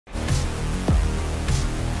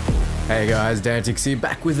Hey guys, Caretakers here,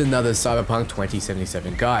 back with another Cyberpunk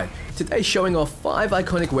 2077 guide. Today showing off 5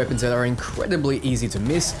 iconic weapons that are incredibly easy to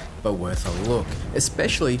miss, but worth a look.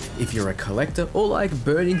 Especially if you're a collector or like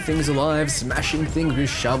burning things alive, smashing things with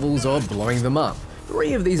shovels or blowing them up.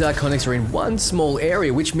 3 of these iconics are in one small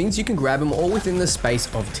area, which means you can grab them all within the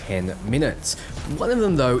space of 10 minutes. One of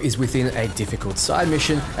them though is within a difficult side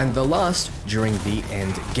mission, and the last during the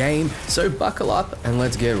end game, so buckle up and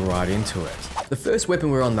let's get right into it. The first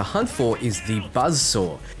weapon we're on the hunt for is the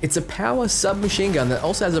Buzzsaw. It's a power submachine gun that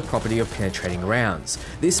also has a property of penetrating rounds.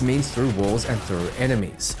 This means through walls and through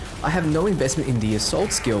enemies. I have no investment in the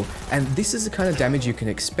assault skill, and this is the kind of damage you can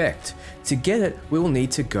expect. To get it, we will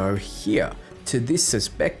need to go here, to this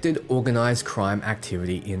suspected organized crime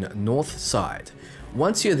activity in Northside.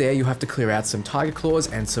 Once you're there, you have to clear out some tiger claws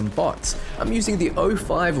and some bots. I'm using the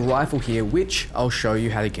 05 rifle here, which I'll show you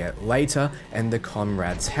how to get later, and the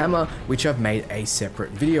comrade's hammer, which I've made a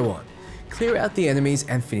separate video on. Clear out the enemies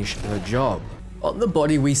and finish the job. On the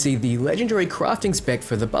body, we see the legendary crafting spec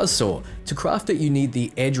for the Buzzsaw. To craft it, you need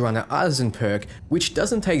the Edge Runner Artisan perk, which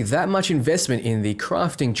doesn't take that much investment in the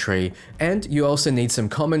crafting tree, and you also need some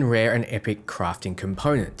common, rare, and epic crafting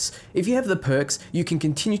components. If you have the perks, you can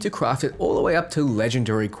continue to craft it all the way up to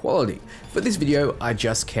legendary quality. For this video, I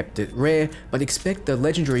just kept it rare, but expect the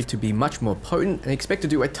legendary to be much more potent and expect to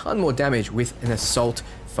do a ton more damage with an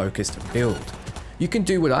assault-focused build. You can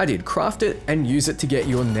do what I did, craft it and use it to get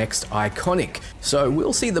your next iconic. So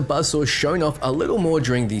we'll see the Buzzsaw shown off a little more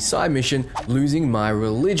during the side mission, Losing My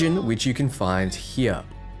Religion, which you can find here.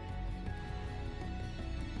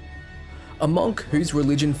 A monk whose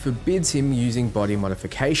religion forbids him using body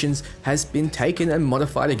modifications has been taken and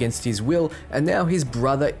modified against his will, and now his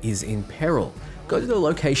brother is in peril. Go to the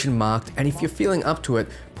location marked, and if you're feeling up to it,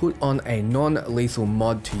 put on a non-lethal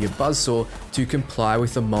mod to your Buzzsaw to comply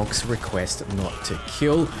with the monk's request not to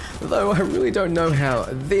kill, though I really don't know how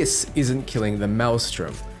this isn't killing the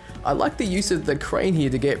Maelstrom. I like the use of the crane here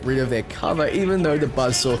to get rid of their cover, even though the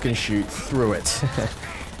Buzzsaw can shoot through it.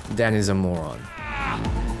 Dan is a moron.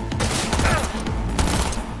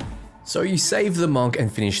 So you save the monk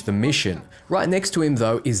and finish the mission. Right next to him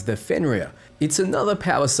though is the Fenrir. It's another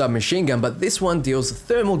power submachine gun, but this one deals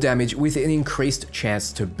thermal damage with an increased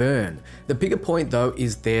chance to burn. The bigger point though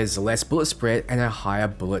is there's less bullet spread and a higher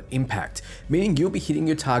bullet impact, meaning you'll be hitting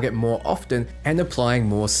your target more often and applying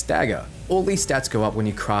more stagger. All these stats go up when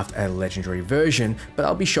you craft a legendary version, but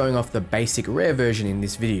I'll be showing off the basic rare version in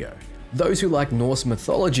this video. Those who like Norse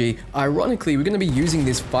mythology, ironically we're going to be using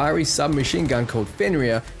this fiery submachine gun called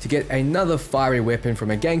Fenrir to get another fiery weapon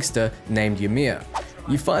from a gangster named Ymir.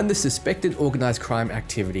 You find the suspected organized crime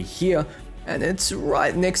activity here, and it's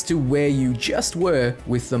right next to where you just were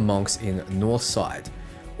with the monks in Northside.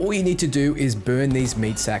 All you need to do is burn these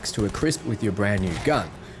meat sacks to a crisp with your brand new gun.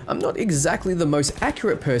 I'm not exactly the most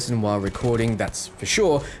accurate person while recording, that's for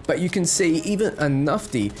sure, but you can see even a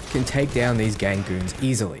nufty can take down these gang goons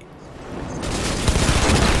easily.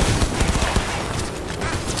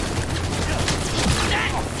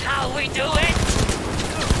 That's how we do it!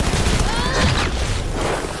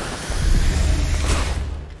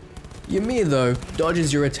 Ymir though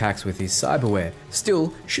dodges your attacks with his cyberware,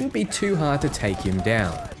 still shouldn't be too hard to take him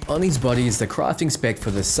down. On his body is the crafting spec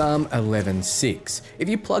for the Psalm 11:6. If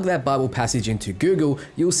you plug that Bible passage into Google,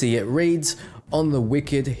 you'll see it reads, "On the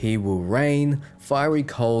wicked he will rain, fiery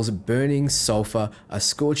coals, burning sulfur, a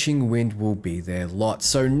scorching wind will be their lot."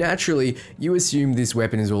 So naturally, you assume this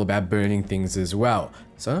weapon is all about burning things as well.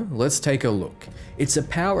 So let's take a look. It's a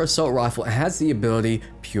power assault rifle and has the ability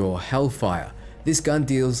Pure Hellfire. This gun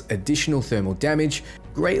deals additional thermal damage,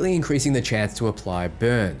 greatly increasing the chance to apply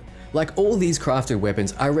burn. Like all these crafted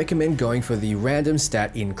weapons, I recommend going for the random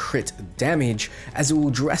stat in crit damage, as it will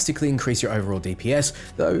drastically increase your overall DPS,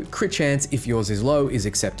 though crit chance if yours is low is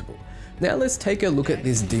acceptable. Now let's take a look at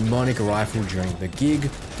this demonic rifle during the gig,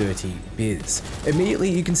 Dirty Biz. Immediately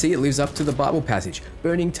you can see it lives up to the Bible passage,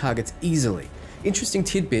 burning targets easily. Interesting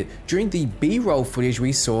tidbit, during the B-roll footage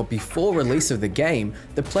we saw before release of the game,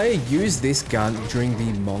 the player used this gun during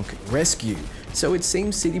the monk rescue. So it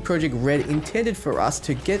seems CD Projekt Red intended for us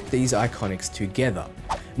to get these iconics together.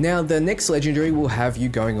 Now the next legendary will have you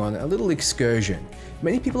going on a little excursion.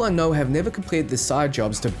 Many people I know have never completed the side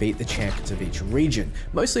jobs to beat the champions of each region,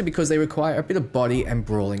 mostly because they require a bit of body and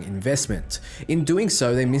brawling investment. In doing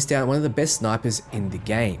so, they missed out on one of the best snipers in the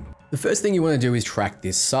game. The first thing you want to do is track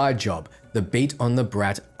this side job, the Beat on the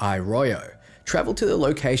Brat Iroyo. Travel to the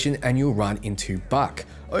location and you'll run into Buck,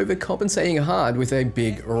 overcompensating hard with a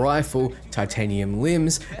big rifle, titanium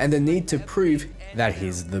limbs, and the need to prove that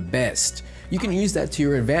he's the best. You can use that to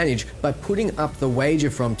your advantage by putting up the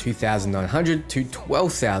wager from 2,900 to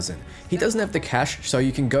 12,000. He doesn't have the cash, so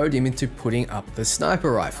you can goad him into putting up the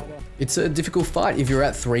sniper rifle. It's a difficult fight if you're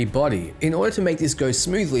at 3 body. In order to make this go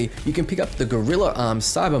smoothly, you can pick up the Gorilla Arms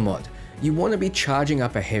Cyber mod. You want to be charging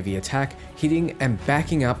up a heavy attack, hitting and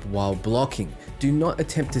backing up while blocking. Do not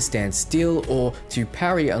attempt to stand still or to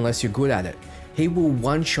parry unless you're good at it. He will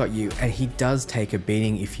one-shot you, and he does take a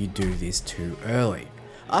beating if you do this too early.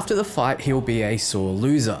 After the fight, he'll be a sore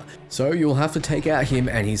loser, so you'll have to take out him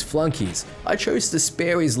and his flunkies. I chose to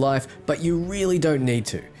spare his life, but you really don't need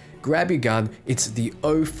to. Grab your gun, it's the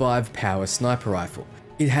 05 power sniper rifle.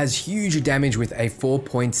 It has huge damage with a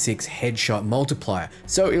 4.6 headshot multiplier,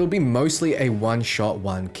 so it'll be mostly a one shot,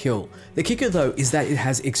 one kill. The kicker though is that it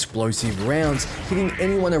has explosive rounds, hitting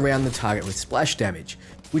anyone around the target with splash damage,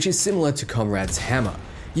 which is similar to Conrad's hammer.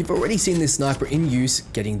 You've already seen this sniper in use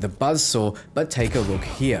getting the Buzzsaw, but take a look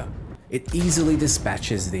here. It easily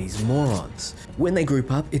dispatches these morons. When they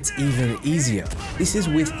group up, it's even easier. This is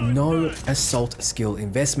with no assault skill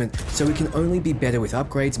investment, so it can only be better with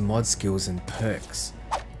upgrades, mod skills, and perks.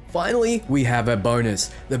 Finally, we have a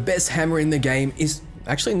bonus. The best hammer in the game is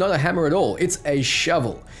actually not a hammer at all, it's a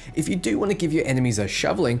shovel. If you do want to give your enemies a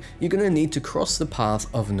shoveling, you're going to need to cross the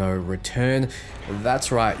path of no return.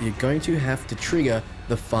 That's right, you're going to have to trigger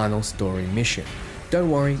the final story mission. Don't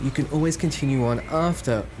worry, you can always continue on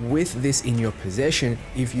after with this in your possession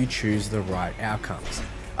if you choose the right outcomes.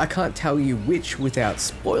 I can't tell you which without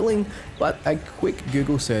spoiling, but a quick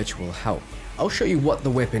Google search will help. I'll show you what the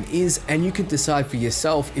weapon is and you can decide for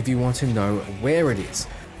yourself if you want to know where it is.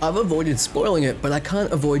 I've avoided spoiling it, but I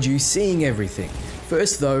can't avoid you seeing everything.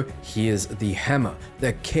 First though, here's the hammer,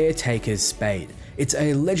 the Caretakers Spade. It's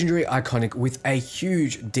a legendary iconic with a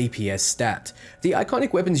huge DPS stat. The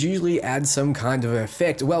iconic weapons usually add some kind of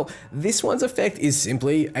effect. Well, this one's effect is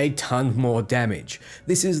simply a ton more damage.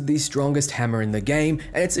 This is the strongest hammer in the game,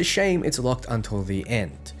 and it's a shame it's locked until the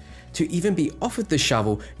end. To even be offered the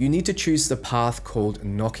shovel, you need to choose the path called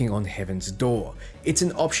Knocking on Heaven's Door. It's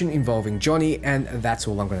an option involving Johnny, and that's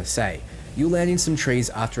all I'm going to say. You'll land in some trees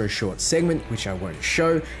after a short segment, which I won't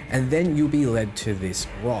show, and then you'll be led to this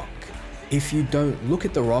rock. If you don't look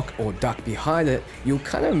at the rock or duck behind it, you'll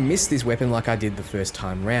kind of miss this weapon like I did the first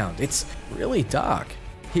time round. It's really dark.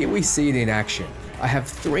 Here we see it in action. I have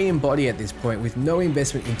 3 in body at this point with no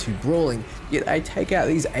investment into brawling, yet I take out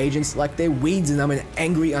these agents like they're weeds and I'm an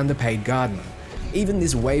angry underpaid gardener. Even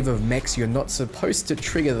this wave of mechs you're not supposed to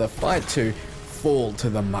trigger the fight to fall to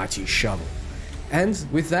the mighty shovel. And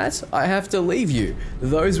with that, I have to leave you.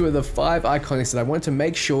 Those were the 5 iconics that I wanted to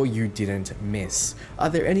make sure you didn't miss. Are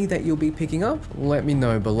there any that you'll be picking up? Let me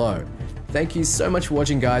know below. Thank you so much for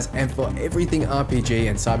watching guys, and for everything RPG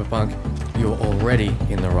and Cyberpunk, you're already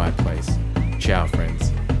in the right place. Ciao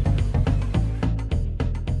friends.